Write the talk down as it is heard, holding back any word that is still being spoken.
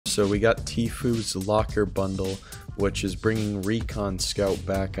So we got Tifu's locker bundle, which is bringing Recon Scout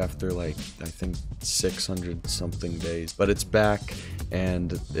back after like, I think 600 something days. But it's back,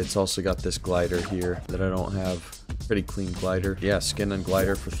 and it's also got this glider here that I don't have. Pretty clean glider. Yeah, skin and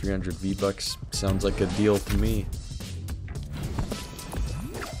glider for 300 V-Bucks. Sounds like a deal to me.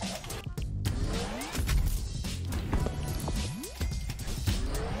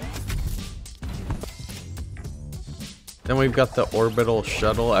 Then we've got the orbital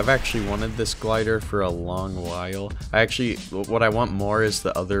shuttle. I've actually wanted this glider for a long while. What I want more is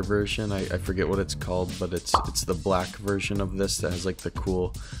the other version. I forget what it's called, but it's the black version of this that has like the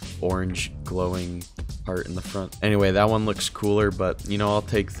cool orange glowing part in the front. Anyway, that one looks cooler, but you know, I'll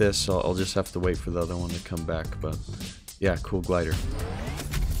take this. I'll just have to wait for the other one to come back, but yeah, cool glider.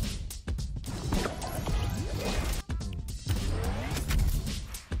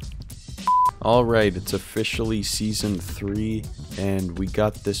 Alright, it's officially Season 3, and we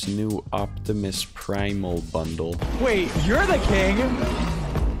got this new Optimus Primal bundle. Wait, you're the king?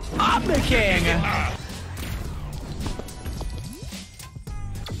 I'm the king!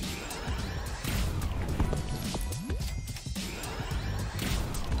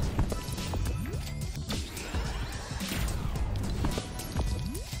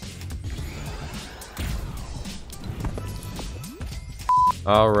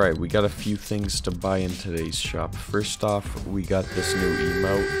 Alright, we got a few things to buy in today's shop. First off, we got this new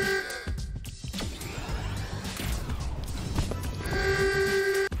emote.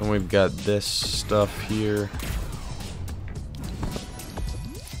 And we've got this stuff here.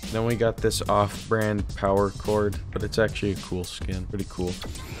 Then we got this off-brand power cord, but it's actually a cool skin. Pretty cool.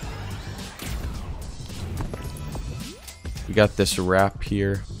 We got this wrap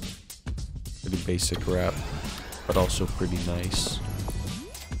here. Pretty basic wrap, but also pretty nice.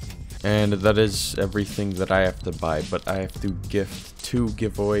 And that is everything that I have to buy, but I have to gift 2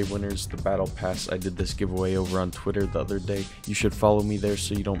 giveaway winners the battle pass. I did this giveaway over on Twitter the other day. You should follow me there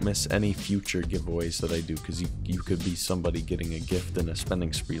so you don't miss any future giveaways that I do, because you could be somebody getting a gift in a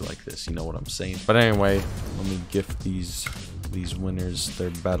spending spree like this, you know what I'm saying? But anyway, let me gift these winners their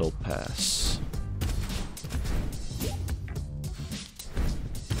battle pass.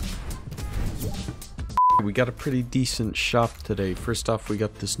 We got a pretty decent shop today. First off, we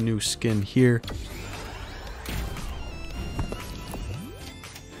got this new skin here.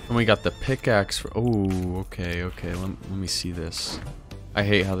 And we got the pickaxe for, oh, okay, let me see this. I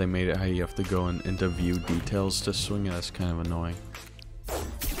hate how they made it, how you have to go into view details to swing it. That's kind of annoying.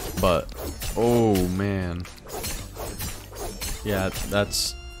 But, oh man. Yeah,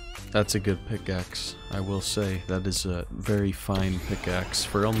 that's a good pickaxe, I will say. That is a very fine pickaxe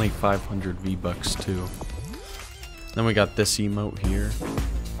for only 500 V-Bucks too. Then we got this emote here.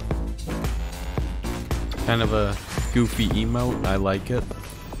 Kind of a goofy emote, I like it.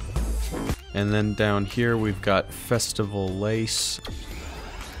 And then down here we've got Festival Lace.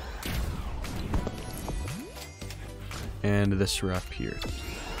 And this wrap here.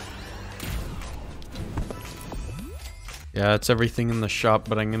 Yeah, that's everything in the shop,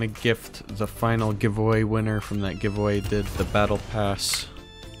 but I'm gonna gift the final giveaway winner from that giveaway I did, the battle pass.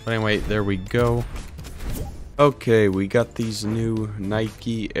 But anyway, there we go. Okay, we got these new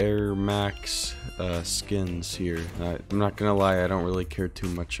Nike Air Max skins here. I'm not gonna lie, I don't really care too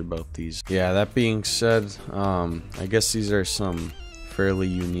much about these. Yeah, that being said, I guess these are some fairly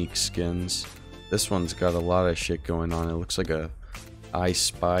unique skins. This one's got a lot of shit going on. It looks like a I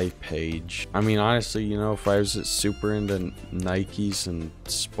Spy page. I mean, honestly, you know, if I was super into Nikes and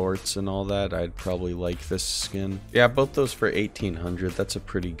sports and all that, I'd probably like this skin. Yeah, both those for 1800. That's a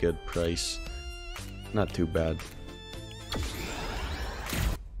pretty good price. Not too bad.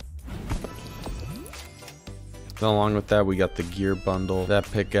 Then along with that, we got the gear bundle.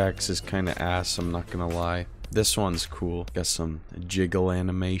 That pickaxe is kind of ass, I'm not gonna lie. This one's cool. Got some jiggle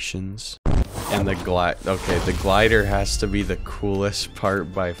animations. And the glider has to be the coolest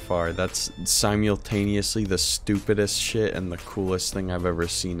part by far. That's simultaneously the stupidest shit and the coolest thing I've ever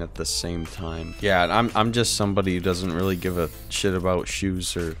seen at the same time. Yeah, I'm just somebody who doesn't really give a shit about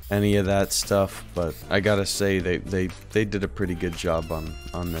shoes or any of that stuff, but I gotta say they did a pretty good job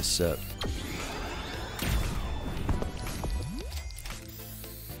on this set.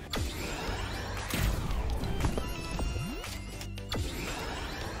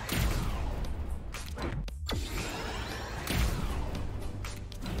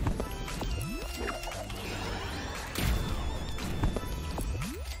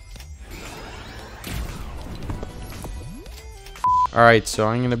 Alright, so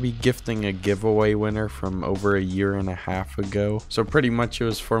I'm going to be gifting a giveaway winner from over a year and a half ago. So pretty much it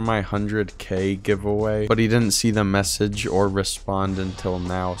was for my 100K giveaway, but he didn't see the message or respond until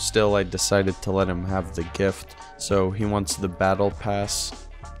now. Still, I decided to let him have the gift. So he wants the battle pass.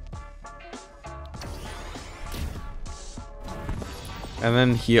 And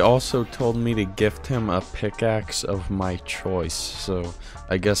then he also told me to gift him a pickaxe of my choice. So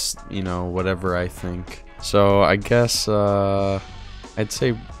I guess, you know, whatever I think. So I guess, I'd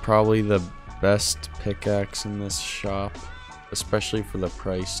say probably the best pickaxe in this shop, especially for the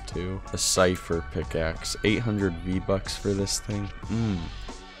price too. A Cypher pickaxe, 800 V-bucks for this thing.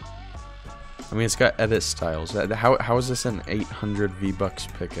 I mean, it's got edit styles. How is this an 800 V-bucks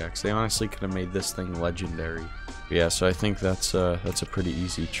pickaxe? They honestly could have made this thing legendary. But yeah, so I think that's a pretty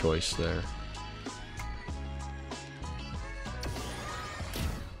easy choice there.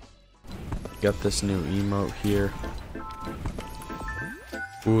 Got this new emote here.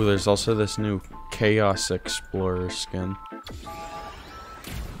 Ooh, there's also this new Chaos Explorer skin.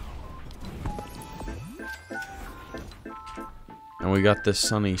 And we got this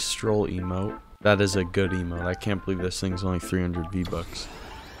Sunny Stroll emote. That is a good emote. I can't believe this thing's only 300 V-bucks.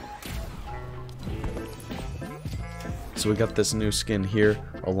 So we got this new skin here,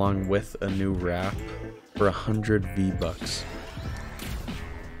 along with a new wrap for 100 V-bucks.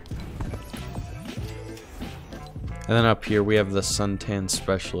 And then up here we have the Suntan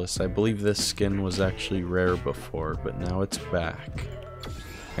Specialist. I believe this skin was actually rare before, but now it's back.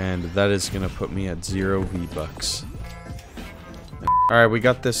 And that is gonna put me at 0 V-bucks. Alright, we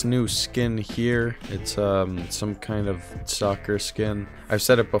got this new skin here. It's some kind of soccer skin. I've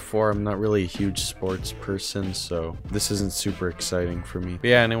said it before, I'm not really a huge sports person, so this isn't super exciting for me. But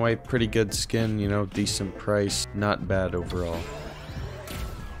yeah, anyway, pretty good skin, you know, decent price, not bad overall.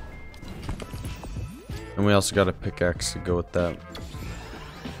 And we also got a pickaxe to go with that.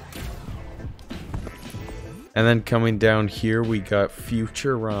 And then coming down here, we got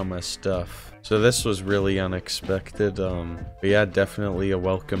Futurama stuff. So this was really unexpected, but yeah, definitely a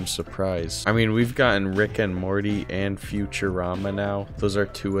welcome surprise. I mean, we've gotten Rick and Morty and Futurama now. Those are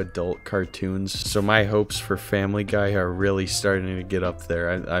 2 adult cartoons, so my hopes for Family Guy are really starting to get up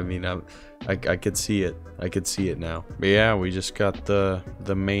there. I mean, I could see it. I could see it now. But yeah, we just got the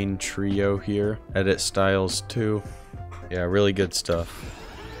main trio here. Edit styles too. Yeah, really good stuff.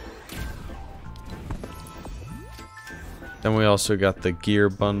 Then we also got the gear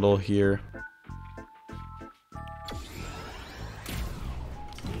bundle here.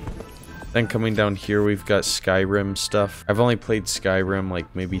 Then coming down here, we've got Skyrim stuff. I've only played Skyrim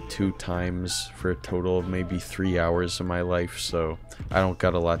like maybe 2 times for a total of maybe 3 hours of my life, so I don't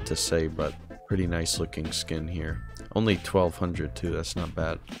got a lot to say, but pretty nice looking skin here. Only 1200 too, that's not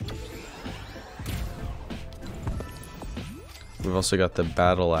bad. We've also got the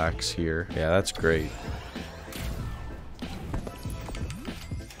battle axe here. Yeah, that's great.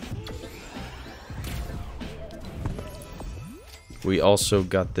 We also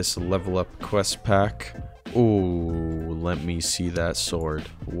got this level up quest pack. Ooh, let me see that sword.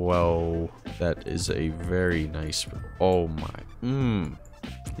 Whoa, that is a very nice. Oh my.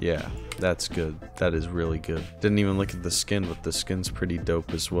 Yeah, that's good. That is really good. Didn't even look at the skin, but the skin's pretty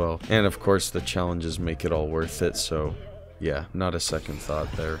dope as well. And of course, the challenges make it all worth it. So, yeah, not a second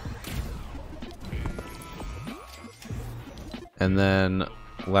thought there. And then,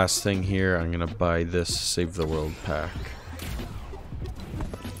 last thing here, I'm gonna buy this Save the World pack.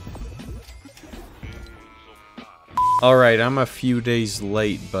 Alright, I'm a few days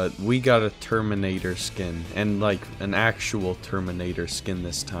late, but we got a Terminator skin, and like an actual Terminator skin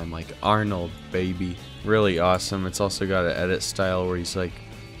this time, like Arnold, baby. Really awesome. It's also got an edit style where he's like,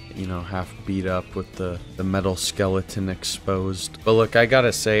 you know, half beat up with the metal skeleton exposed. But look, I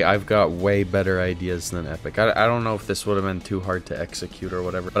gotta say, I've got way better ideas than Epic. I don't know if this would have been too hard to execute or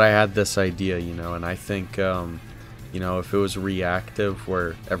whatever, but I had this idea, you know, and I think, you know, if it was reactive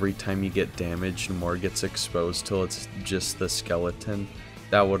where every time you get damaged, more gets exposed till it's just the skeleton,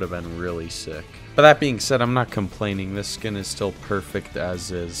 that would have been really sick. But that being said, I'm not complaining. This skin is still perfect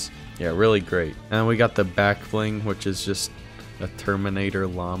as is. Yeah, really great. And we got the back bling, which is just a Terminator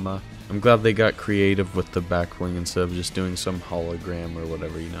llama. I'm glad they got creative with the back bling instead of just doing some hologram or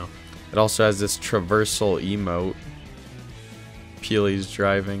whatever, you know. It also has this traversal emote. Peely's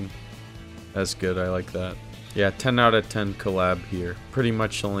driving. That's good, I like that. Yeah, 10 out of 10 collab here. Pretty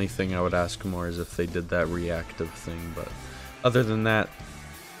much the only thing I would ask more is if they did that reactive thing, but other than that,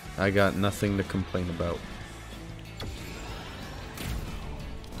 I got nothing to complain about.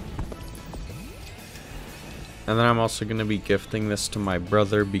 And then I'm also going to be gifting this to my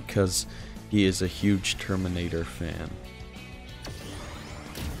brother because he is a huge Terminator fan.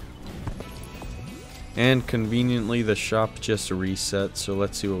 And conveniently the shop just reset, so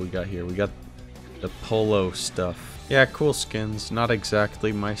let's see what we got here. We got the polo stuff. Yeah, cool skins. Not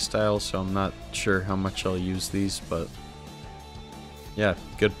exactly my style, so I'm not sure how much I'll use these, but yeah,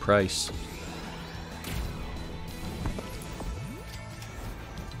 good price.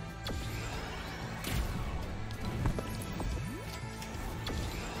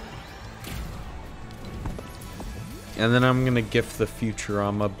 And then I'm gonna gift the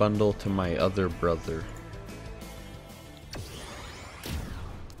Futurama bundle to my other brother.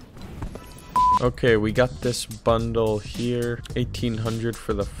 Okay, we got this bundle here. 1800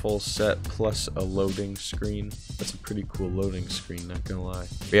 for the full set plus a loading screen. That's a pretty cool loading screen, not gonna lie.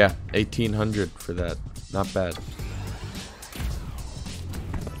 But yeah, 1800 for that. Not bad.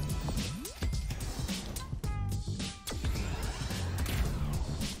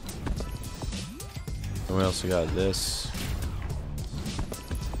 And we also got this.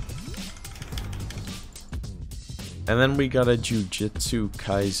 And then we got a Jujutsu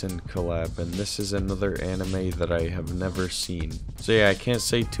Kaisen collab, and this is another anime that I have never seen. So yeah, I can't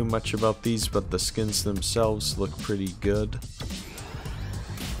say too much about these, but the skins themselves look pretty good.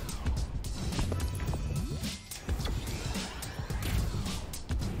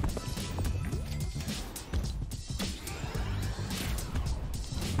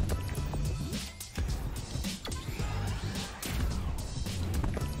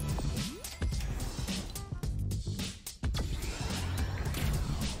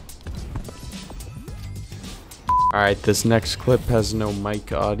 Alright, this next clip has no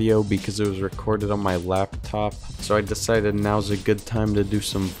mic audio because it was recorded on my laptop, so I decided now's a good time to do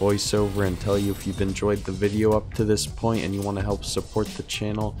some voiceover and tell you if you've enjoyed the video up to this point and you want to help support the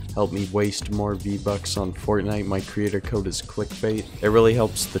channel, help me waste more V-Bucks on Fortnite. My creator code is clickbait. It really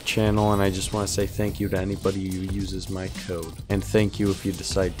helps the channel, and I just want to say thank you to anybody who uses my code, and thank you if you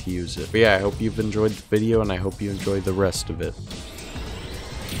decide to use it. But yeah, I hope you've enjoyed the video, and I hope you enjoy the rest of it.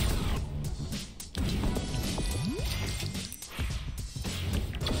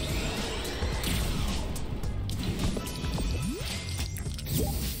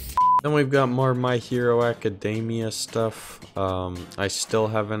 Then we've got more My Hero Academia stuff. I still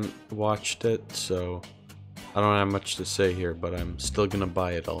haven't watched it, so I don't have much to say here, but I'm still gonna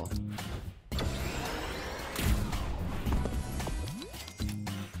buy it all.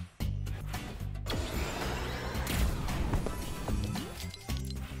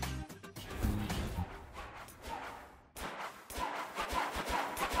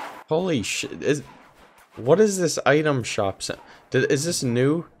 Holy shit, what is this item shop? Is this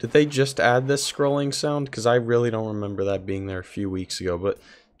new? Did they just add this scrolling sound? Because I really don't remember that being there a few weeks ago, but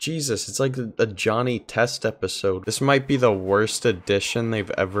Jesus, it's like a Johnny Test episode. This might be the worst addition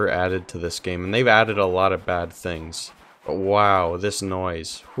they've ever added to this game, and they've added a lot of bad things. But wow, this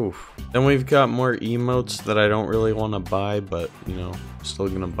noise. Whew. Then we've got more emotes that I don't really want to buy, but, you know, still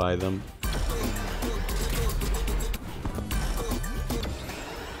gonna buy them.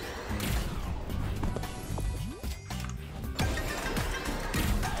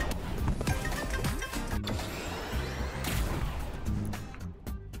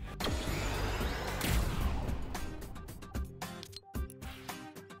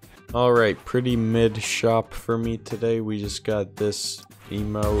 Alright, pretty mid shop for me today. We just got this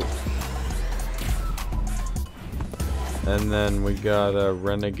emote. And then we got a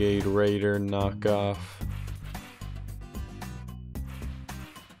Renegade Raider knockoff.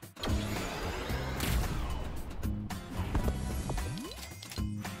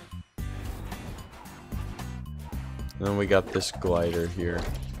 And then we got this glider here.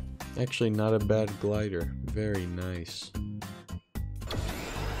 Actually, not a bad glider. Very nice.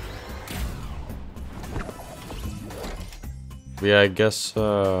 Yeah, I guess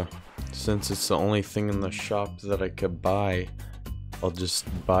since it's the only thing in the shop that I could buy, I'll just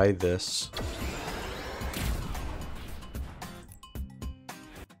buy this.